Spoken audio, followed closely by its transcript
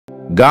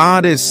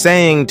God is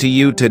saying to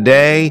you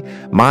today,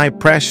 my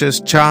precious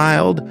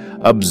child,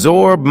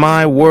 absorb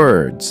my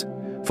words,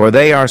 for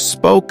they are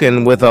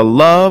spoken with a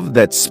love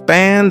that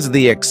spans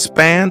the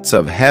expanse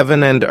of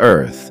heaven and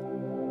earth.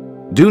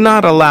 Do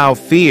not allow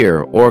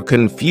fear or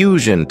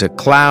confusion to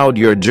cloud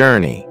your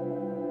journey.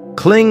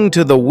 Cling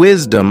to the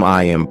wisdom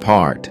I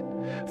impart,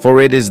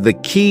 for it is the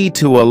key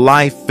to a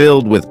life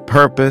filled with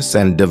purpose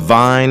and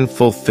divine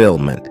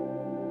fulfillment.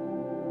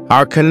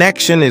 Our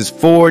connection is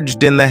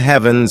forged in the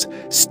heavens,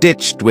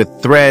 stitched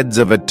with threads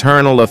of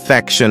eternal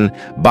affection,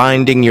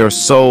 binding your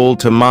soul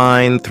to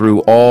mine through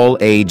all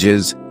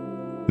ages.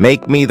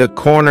 Make me the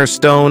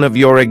cornerstone of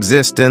your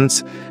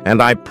existence,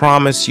 and I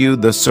promise you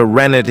the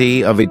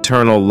serenity of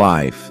eternal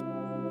life.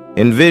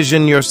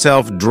 Envision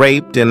yourself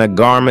draped in a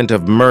garment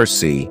of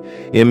mercy,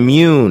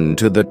 immune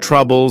to the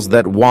troubles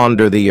that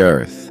wander the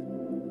earth.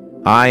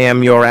 I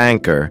am your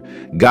anchor,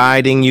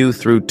 guiding you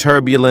through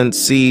turbulent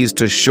seas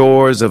to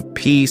shores of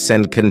peace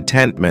and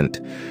contentment,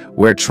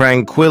 where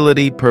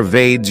tranquility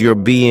pervades your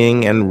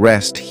being and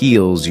rest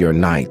heals your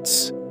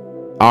nights.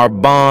 Our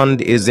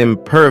bond is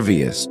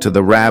impervious to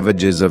the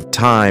ravages of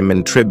time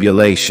and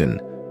tribulation.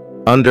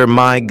 Under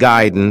my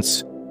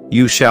guidance,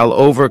 you shall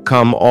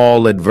overcome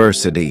all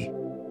adversity,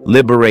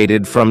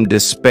 liberated from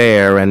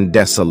despair and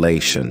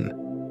desolation.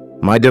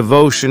 My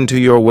devotion to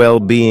your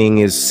well-being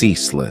is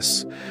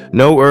ceaseless.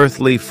 No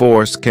earthly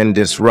force can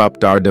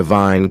disrupt our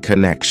divine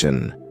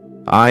connection.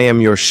 I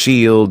am your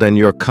shield and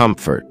your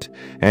comfort,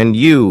 and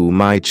you,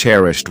 my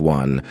cherished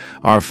one,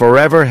 are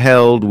forever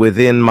held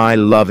within my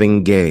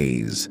loving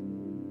gaze.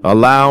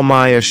 Allow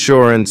my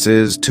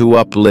assurances to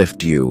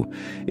uplift you,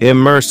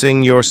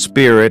 immersing your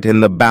spirit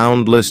in the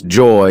boundless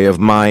joy of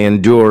my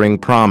enduring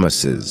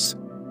promises.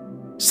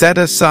 Set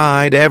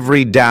aside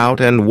every doubt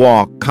and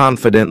walk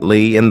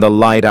confidently in the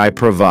light I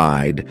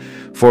provide,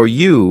 for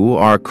you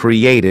are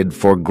created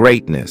for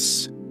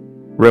greatness.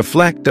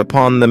 Reflect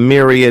upon the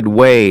myriad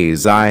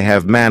ways I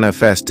have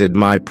manifested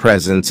my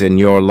presence in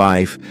your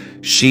life,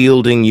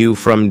 shielding you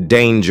from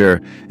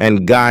danger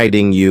and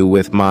guiding you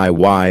with my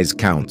wise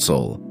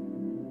counsel.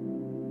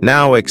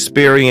 Now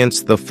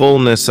experience the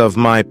fullness of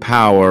my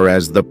power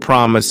as the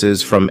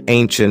promises from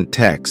ancient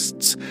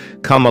texts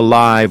come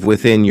alive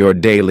within your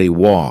daily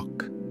walk.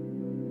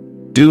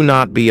 Do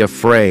not be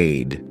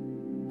afraid,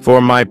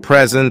 for my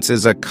presence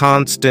is a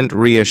constant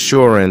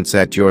reassurance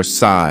at your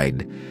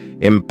side,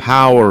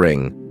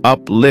 empowering,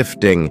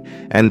 uplifting,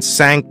 and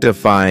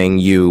sanctifying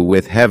you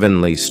with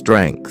heavenly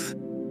strength.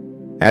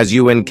 As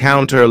you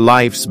encounter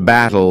life's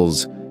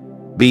battles,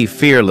 be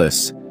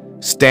fearless,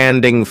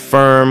 standing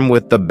firm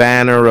with the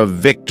banner of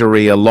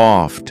victory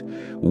aloft,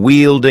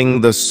 wielding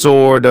the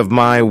sword of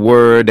my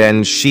word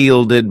and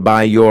shielded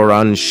by your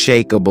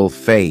unshakable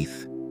faith.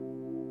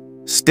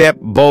 Step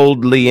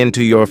boldly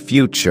into your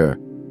future,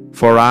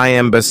 for I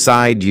am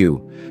beside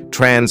you,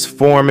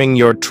 transforming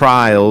your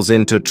trials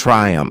into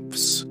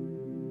triumphs.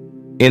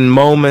 In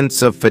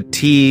moments of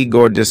fatigue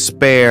or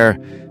despair,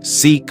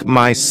 seek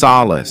my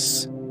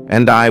solace,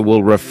 and I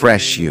will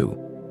refresh you.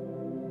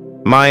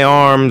 My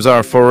arms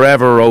are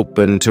forever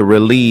open to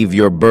relieve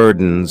your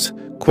burdens,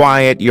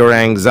 quiet your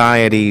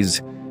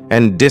anxieties,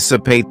 and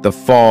dissipate the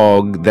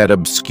fog that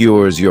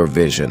obscures your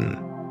vision.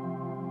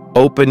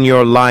 Open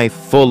your life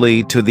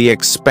fully to the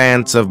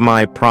expanse of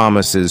my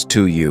promises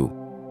to you.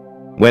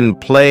 When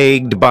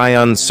plagued by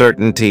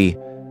uncertainty,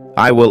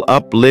 I will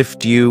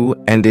uplift you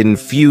and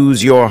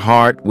infuse your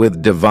heart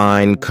with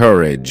divine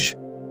courage.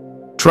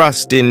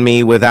 Trust in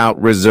me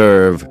without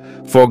reserve,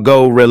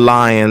 forgo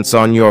reliance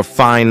on your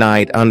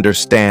finite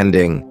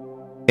understanding.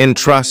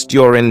 Entrust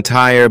your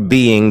entire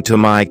being to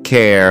my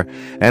care,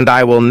 and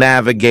I will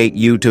navigate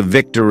you to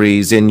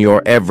victories in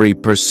your every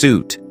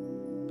pursuit.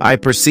 I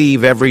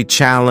perceive every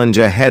challenge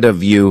ahead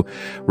of you,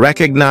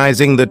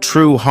 recognizing the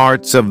true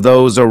hearts of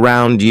those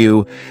around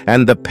you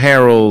and the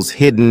perils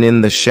hidden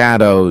in the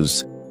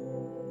shadows.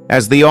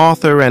 As the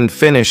author and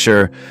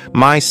finisher,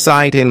 my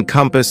sight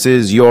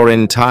encompasses your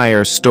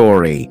entire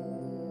story.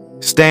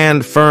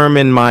 Stand firm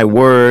in my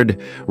word,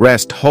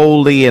 rest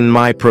wholly in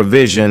my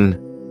provision,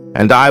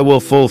 and I will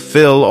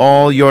fulfill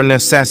all your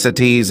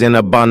necessities in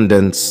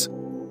abundance.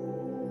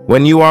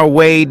 When you are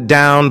weighed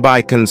down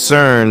by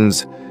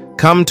concerns,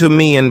 come to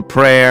me in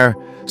prayer,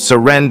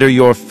 surrender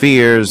your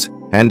fears,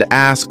 and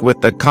ask with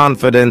the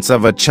confidence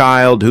of a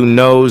child who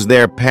knows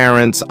their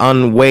parents'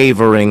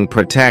 unwavering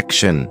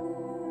protection.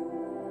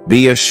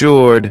 Be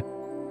assured,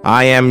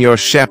 I am your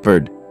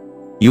shepherd.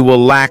 You will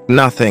lack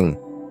nothing.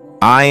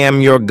 I am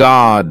your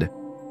God,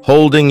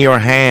 holding your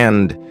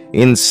hand,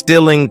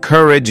 instilling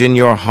courage in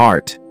your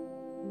heart.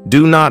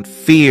 Do not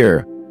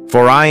fear,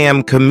 for I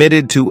am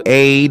committed to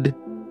aid,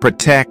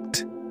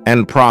 protect,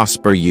 and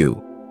prosper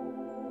you.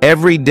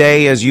 Every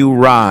day as you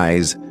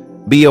rise,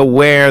 be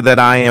aware that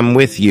I am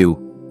with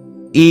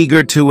you,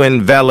 eager to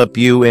envelop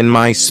you in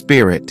my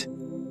spirit,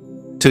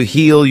 to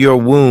heal your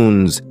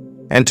wounds,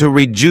 and to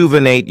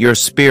rejuvenate your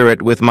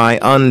spirit with my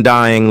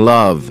undying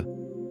love.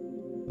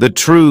 The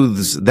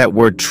truths that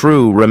were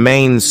true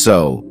remain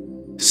so,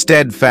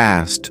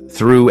 steadfast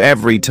through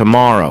every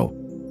tomorrow.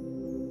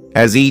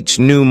 As each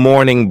new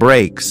morning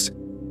breaks,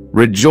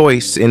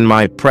 rejoice in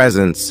my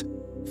presence.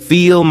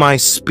 Feel my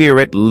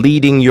spirit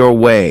leading your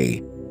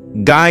way,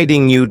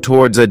 guiding you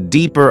towards a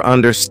deeper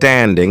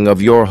understanding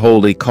of your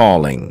holy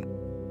calling.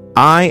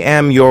 I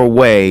am your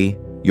way,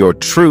 your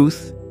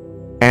truth,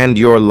 and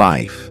your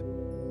life.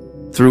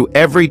 Through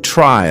every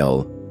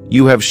trial,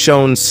 you have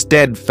shown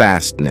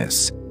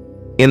steadfastness.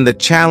 In the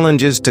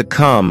challenges to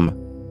come,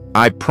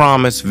 I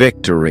promise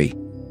victory.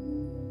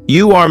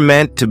 You are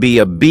meant to be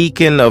a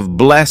beacon of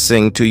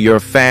blessing to your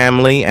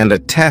family and a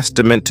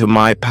testament to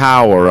my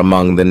power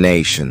among the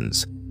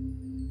nations.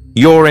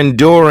 Your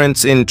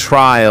endurance in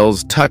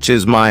trials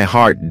touches my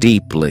heart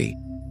deeply.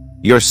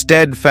 Your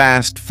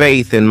steadfast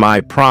faith in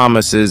my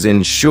promises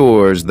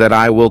ensures that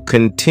I will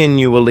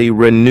continually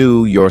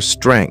renew your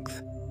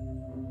strength.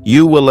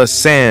 You will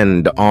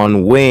ascend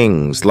on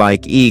wings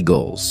like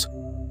eagles,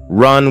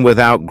 run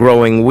without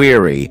growing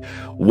weary,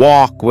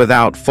 walk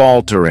without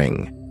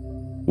faltering.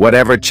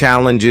 Whatever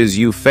challenges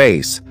you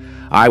face,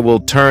 I will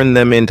turn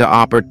them into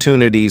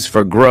opportunities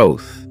for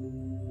growth.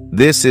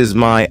 This is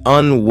my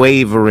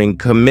unwavering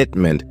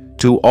commitment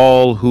to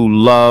all who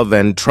love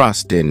and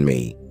trust in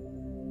me.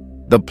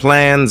 The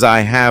plans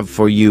I have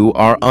for you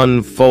are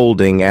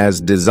unfolding as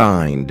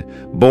designed,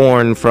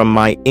 born from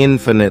my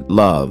infinite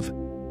love,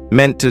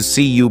 meant to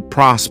see you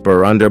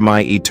prosper under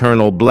my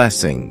eternal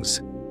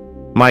blessings.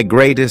 My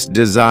greatest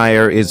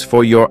desire is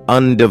for your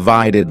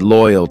undivided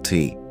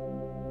loyalty.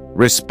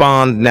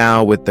 Respond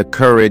now with the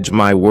courage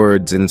my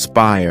words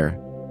inspire.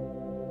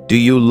 Do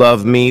you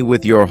love me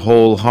with your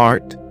whole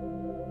heart?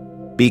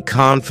 Be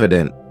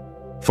confident,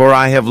 for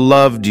I have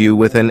loved you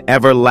with an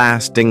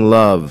everlasting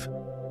love,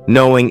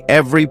 knowing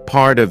every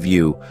part of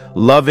you,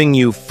 loving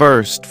you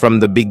first from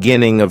the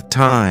beginning of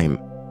time.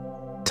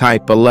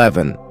 Type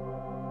 11.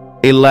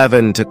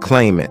 11 to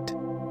claim it.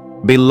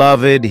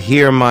 Beloved,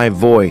 hear my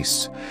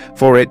voice,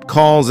 for it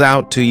calls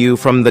out to you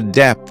from the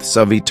depths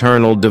of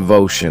eternal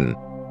devotion.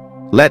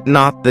 Let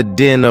not the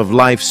din of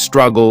life's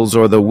struggles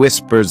or the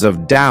whispers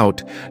of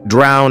doubt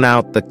drown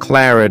out the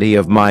clarity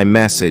of my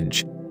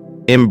message.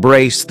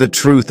 Embrace the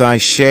truth I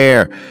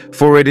share,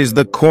 for it is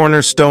the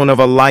cornerstone of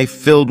a life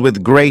filled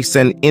with grace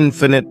and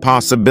infinite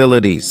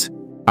possibilities.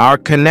 Our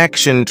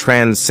connection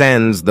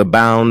transcends the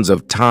bounds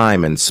of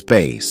time and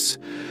space,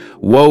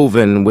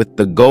 woven with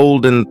the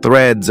golden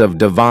threads of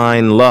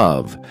divine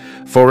love,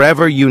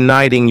 forever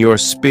uniting your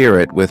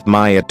spirit with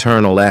my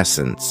eternal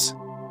essence.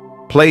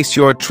 Place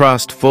your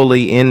trust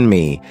fully in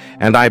me,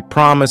 and I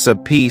promise a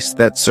peace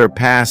that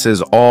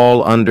surpasses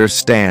all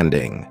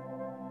understanding,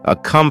 a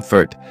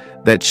comfort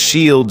that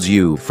shields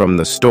you from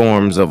the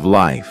storms of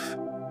life.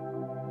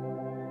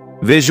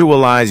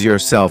 Visualize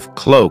yourself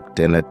cloaked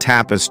in a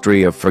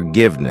tapestry of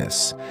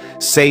forgiveness,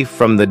 safe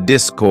from the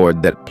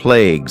discord that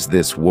plagues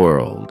this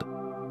world.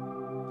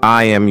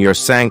 I am your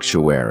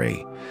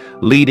sanctuary,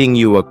 leading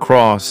you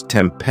across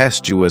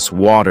tempestuous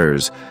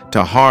waters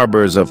to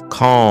harbors of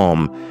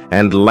calm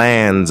and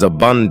lands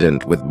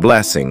abundant with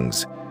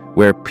blessings,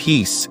 where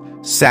peace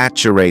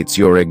saturates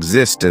your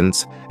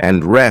existence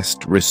and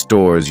rest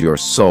restores your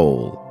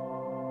soul.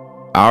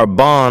 Our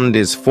bond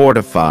is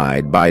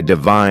fortified by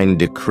divine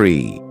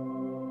decree.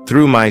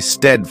 Through my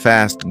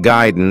steadfast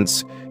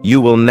guidance, you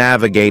will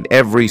navigate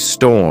every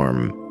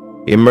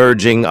storm,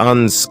 emerging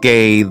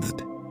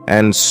unscathed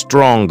and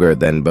stronger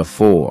than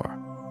before.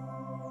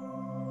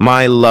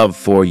 My love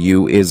for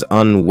you is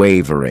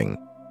unwavering.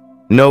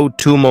 No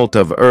tumult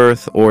of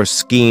earth or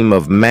scheme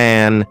of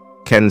man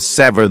can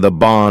sever the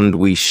bond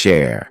we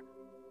share.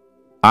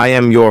 I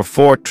am your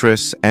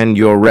fortress and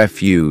your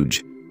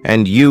refuge,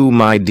 and you,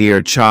 my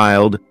dear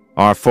child,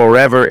 are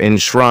forever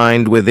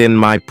enshrined within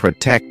my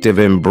protective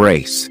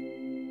embrace.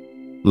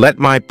 Let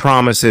my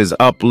promises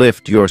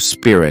uplift your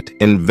spirit,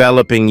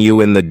 enveloping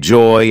you in the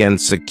joy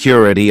and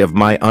security of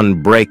my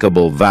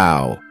unbreakable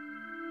vow.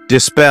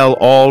 Dispel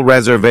all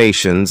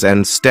reservations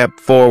and step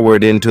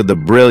forward into the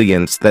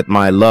brilliance that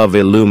my love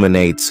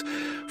illuminates,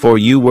 for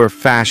you were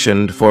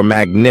fashioned for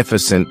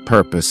magnificent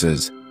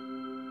purposes.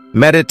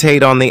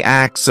 Meditate on the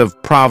acts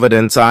of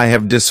providence I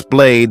have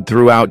displayed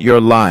throughout your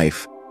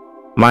life,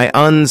 my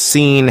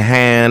unseen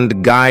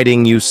hand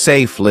guiding you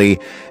safely,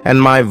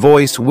 and my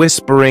voice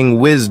whispering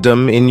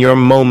wisdom in your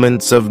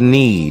moments of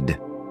need.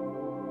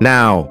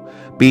 Now,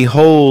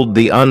 behold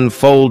the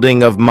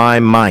unfolding of my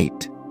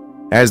might,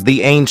 as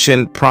the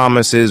ancient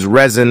promises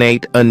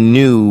resonate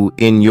anew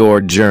in your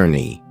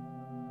journey.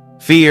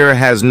 Fear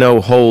has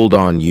no hold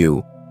on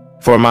you,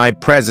 for my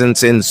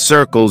presence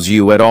encircles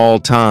you at all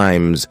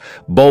times,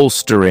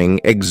 bolstering,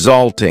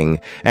 exalting,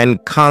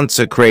 and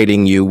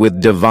consecrating you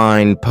with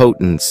divine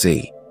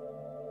potency.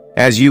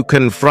 As you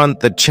confront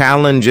the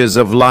challenges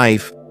of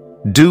life,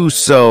 do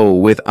so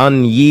with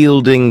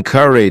unyielding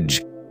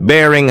courage,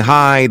 bearing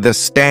high the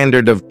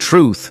standard of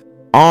truth,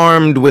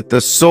 armed with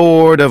the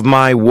sword of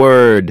my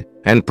word,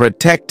 and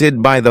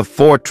protected by the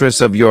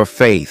fortress of your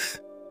faith.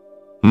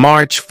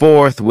 March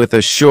forth with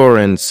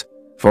assurance,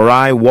 for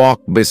I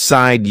walk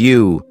beside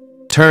you,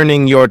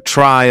 turning your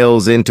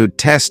trials into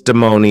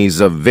testimonies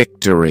of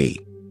victory.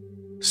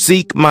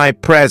 Seek my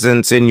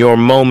presence in your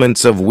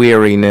moments of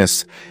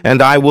weariness,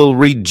 and I will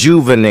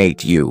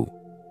rejuvenate you.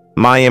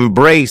 My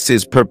embrace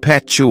is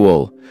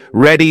perpetual,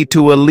 ready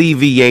to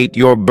alleviate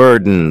your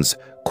burdens,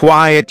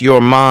 quiet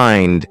your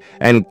mind,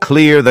 and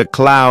clear the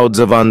clouds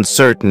of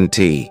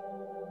uncertainty.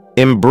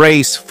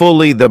 Embrace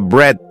fully the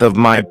breadth of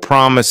my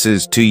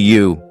promises to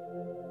you.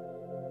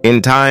 In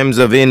times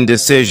of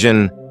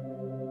indecision,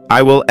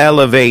 I will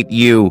elevate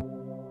you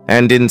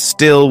and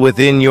instill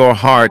within your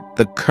heart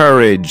the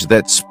courage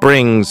that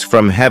springs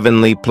from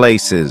heavenly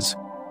places.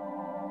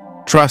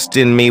 Trust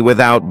in me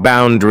without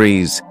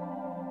boundaries.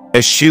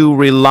 Eschew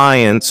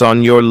reliance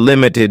on your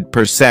limited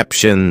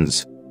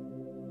perceptions.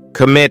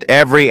 Commit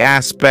every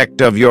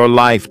aspect of your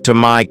life to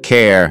my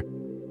care,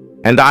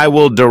 and I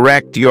will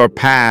direct your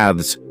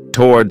paths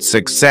toward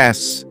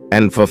success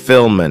and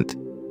fulfillment.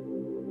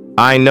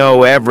 I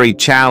know every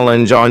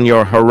challenge on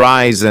your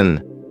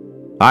horizon.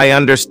 I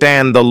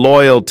understand the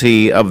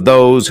loyalty of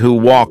those who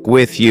walk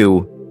with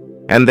you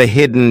and the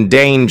hidden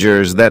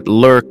dangers that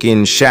lurk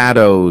in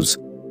shadows.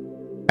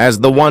 As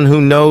the one who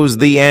knows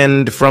the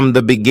end from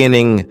the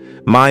beginning,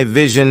 my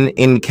vision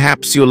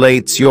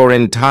encapsulates your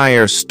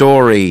entire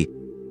story.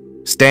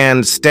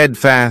 Stand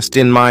steadfast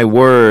in my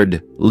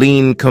word,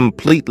 lean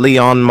completely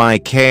on my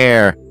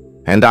care,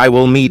 and I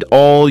will meet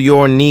all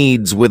your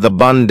needs with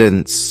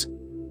abundance.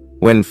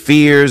 When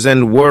fears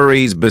and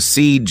worries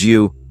besiege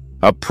you,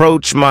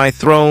 approach my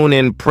throne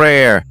in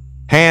prayer,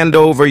 hand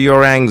over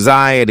your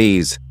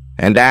anxieties,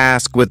 and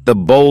ask with the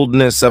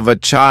boldness of a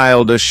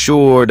child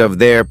assured of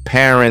their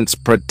parents'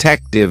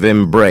 protective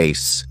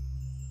embrace.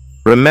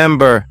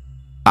 Remember,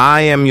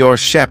 I am your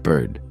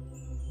shepherd.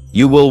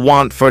 You will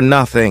want for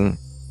nothing.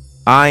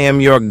 I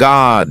am your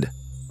God,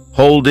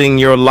 holding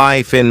your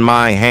life in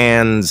my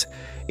hands,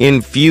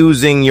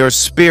 infusing your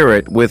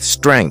spirit with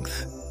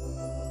strength.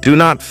 Do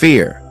not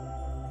fear,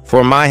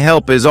 for my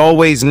help is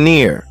always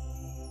near,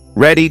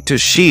 ready to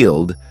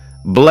shield,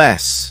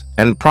 bless,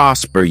 and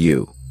prosper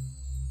you.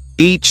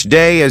 Each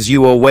day as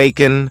you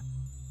awaken,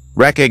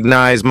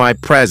 recognize my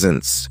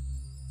presence,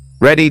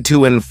 ready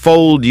to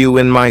enfold you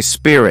in my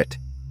spirit,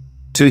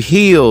 to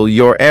heal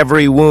your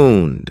every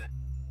wound,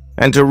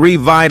 and to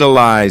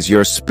revitalize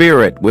your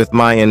spirit with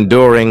my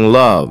enduring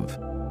love.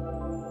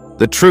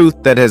 The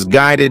truth that has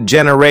guided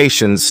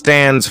generations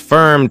stands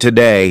firm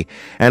today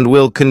and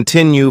will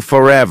continue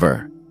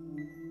forever.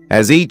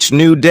 As each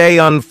new day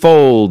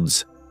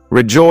unfolds,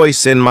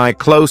 rejoice in my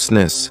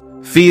closeness.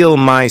 Feel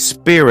my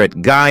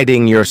spirit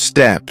guiding your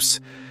steps,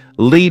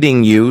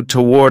 leading you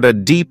toward a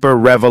deeper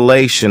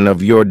revelation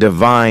of your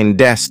divine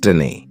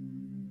destiny.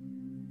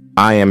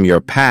 I am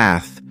your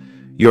path,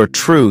 your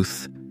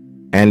truth,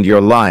 and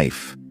your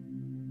life.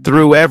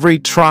 Through every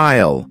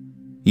trial,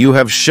 you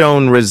have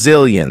shown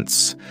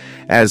resilience.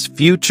 As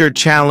future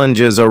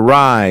challenges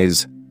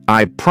arise,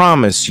 I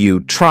promise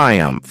you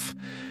triumph.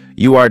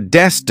 You are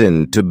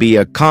destined to be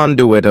a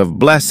conduit of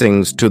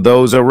blessings to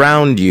those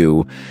around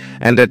you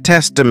and a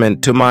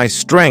testament to my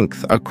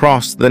strength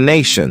across the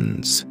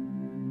nations.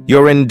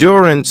 Your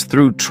endurance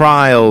through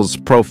trials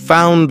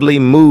profoundly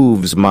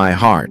moves my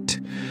heart.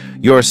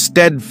 Your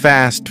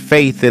steadfast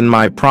faith in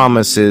my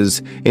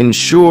promises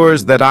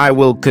ensures that I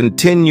will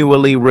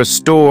continually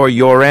restore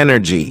your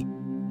energy.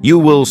 You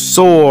will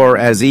soar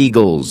as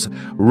eagles,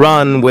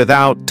 run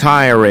without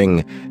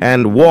tiring,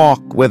 and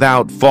walk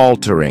without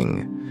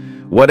faltering.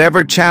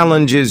 Whatever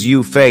challenges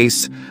you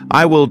face,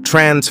 I will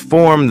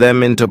transform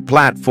them into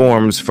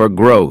platforms for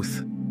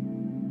growth.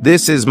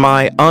 This is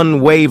my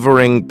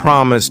unwavering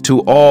promise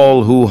to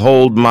all who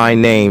hold my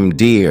name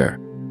dear.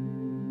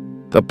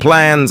 The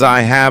plans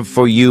I have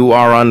for you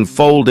are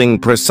unfolding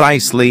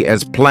precisely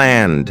as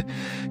planned,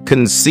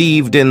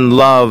 conceived in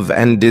love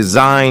and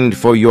designed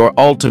for your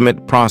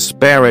ultimate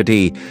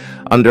prosperity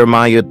under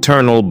my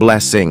eternal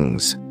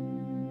blessings.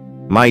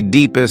 My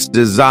deepest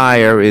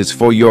desire is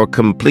for your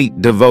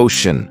complete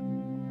devotion.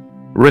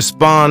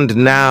 Respond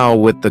now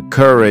with the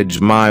courage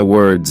my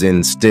words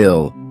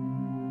instill.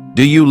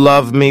 Do you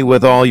love me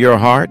with all your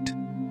heart?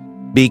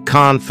 Be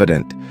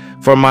confident,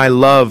 for my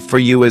love for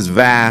you is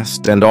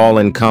vast and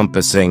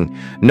all-encompassing,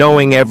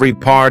 knowing every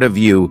part of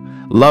you,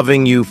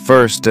 loving you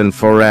first and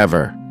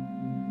forever.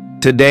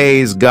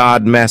 Today's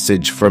God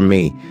message for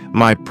me,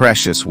 my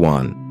precious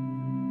one.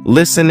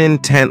 Listen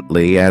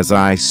intently as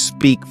I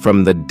speak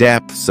from the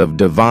depths of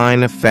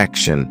divine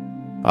affection,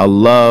 a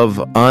love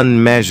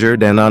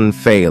unmeasured and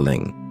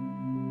unfailing.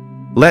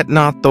 Let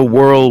not the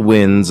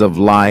whirlwinds of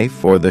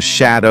life or the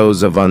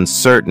shadows of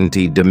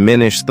uncertainty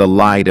diminish the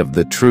light of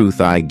the truth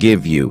I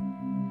give you.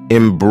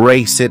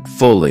 Embrace it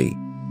fully,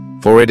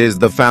 for it is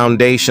the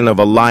foundation of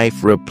a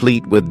life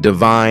replete with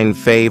divine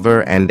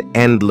favor and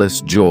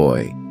endless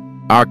joy.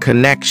 Our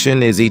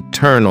connection is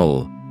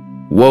eternal,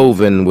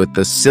 woven with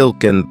the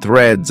silken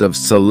threads of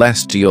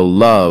celestial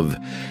love,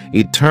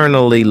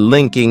 eternally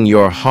linking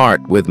your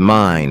heart with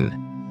mine.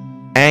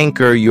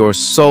 Anchor your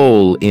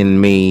soul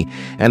in me,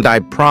 and I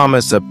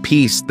promise a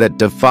peace that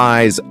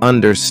defies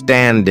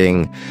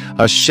understanding,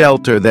 a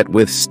shelter that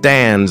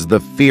withstands the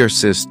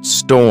fiercest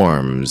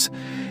storms.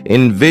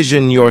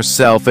 envision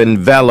yourself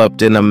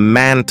enveloped in a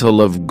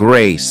mantle of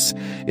grace,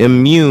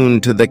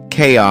 immune to the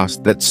chaos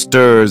that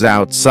stirs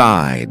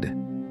outside.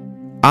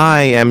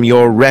 I am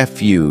your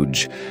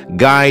refuge,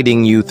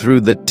 guiding you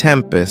through the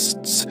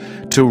tempests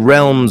to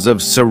realms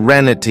of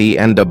serenity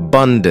and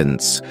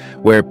abundance,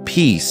 where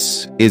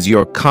peace is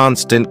your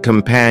constant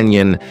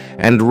companion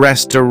and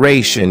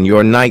restoration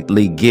your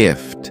nightly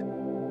gift.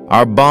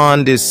 Our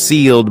bond is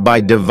sealed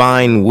by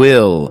divine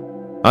will.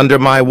 Under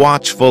my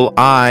watchful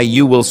eye,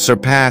 you will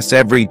surpass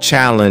every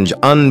challenge,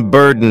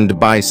 unburdened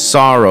by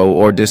sorrow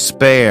or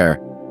despair.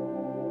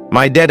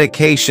 My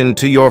dedication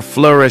to your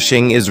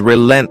flourishing is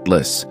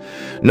relentless.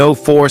 No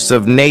force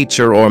of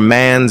nature or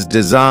man's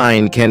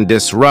design can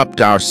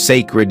disrupt our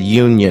sacred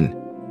union.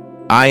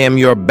 I am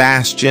your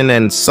bastion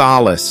and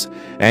solace,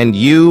 and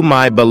you,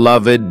 my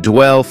beloved,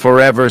 dwell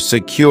forever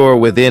secure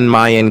within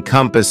my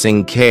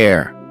encompassing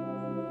care.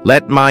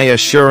 Let my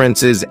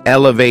assurances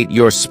elevate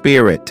your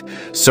spirit,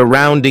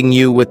 surrounding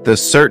you with the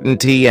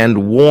certainty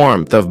and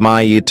warmth of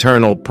my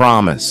eternal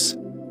promise.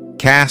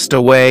 Cast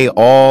away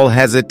all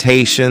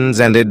hesitations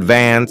and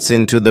advance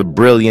into the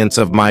brilliance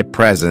of my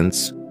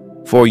presence,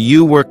 for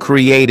you were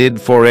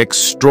created for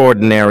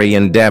extraordinary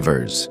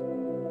endeavors.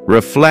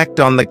 Reflect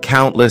on the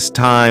countless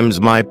times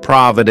my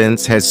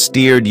providence has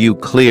steered you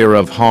clear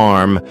of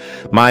harm,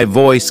 my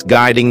voice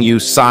guiding you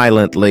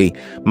silently,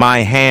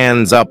 my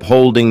hands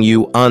upholding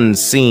you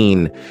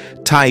unseen.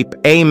 Type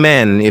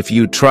Amen if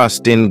you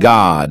trust in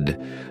God.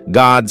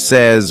 God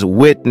says,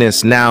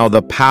 witness now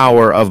the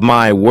power of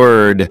my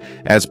word,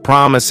 as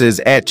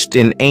promises etched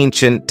in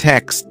ancient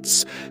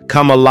texts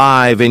come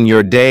alive in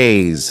your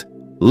days.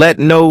 Let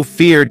no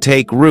fear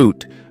take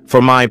root,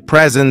 for my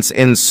presence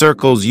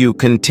encircles you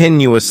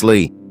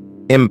continuously,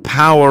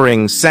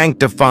 empowering,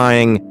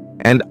 sanctifying,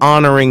 and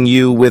honoring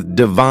you with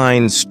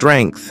divine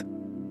strength.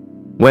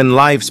 When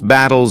life's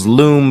battles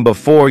loom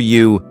before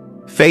you,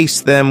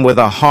 face them with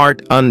a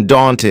heart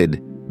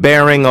undaunted,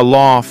 bearing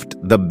aloft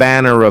the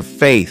banner of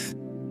faith,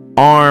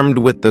 armed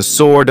with the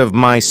sword of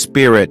my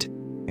spirit,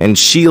 and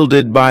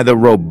shielded by the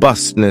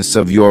robustness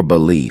of your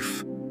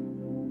belief.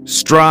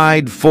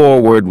 Stride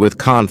forward with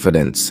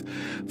confidence,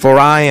 for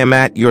I am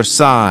at your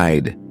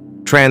side,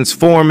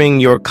 transforming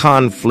your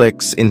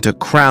conflicts into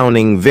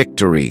crowning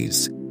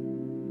victories.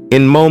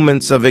 In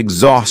moments of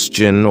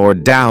exhaustion or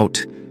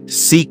doubt,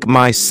 seek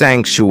my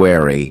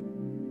sanctuary,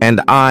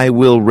 and I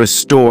will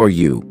restore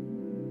you.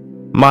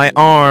 My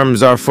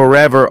arms are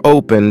forever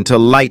open to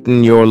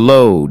lighten your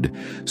load,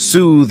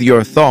 soothe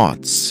your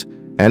thoughts,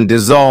 and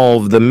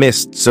dissolve the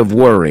mists of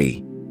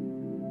worry.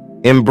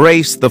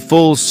 Embrace the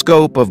full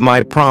scope of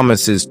my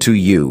promises to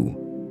you.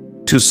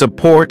 To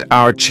support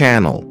our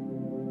channel,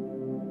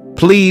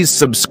 please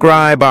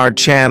subscribe our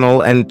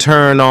channel and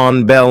turn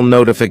on bell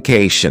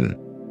notification.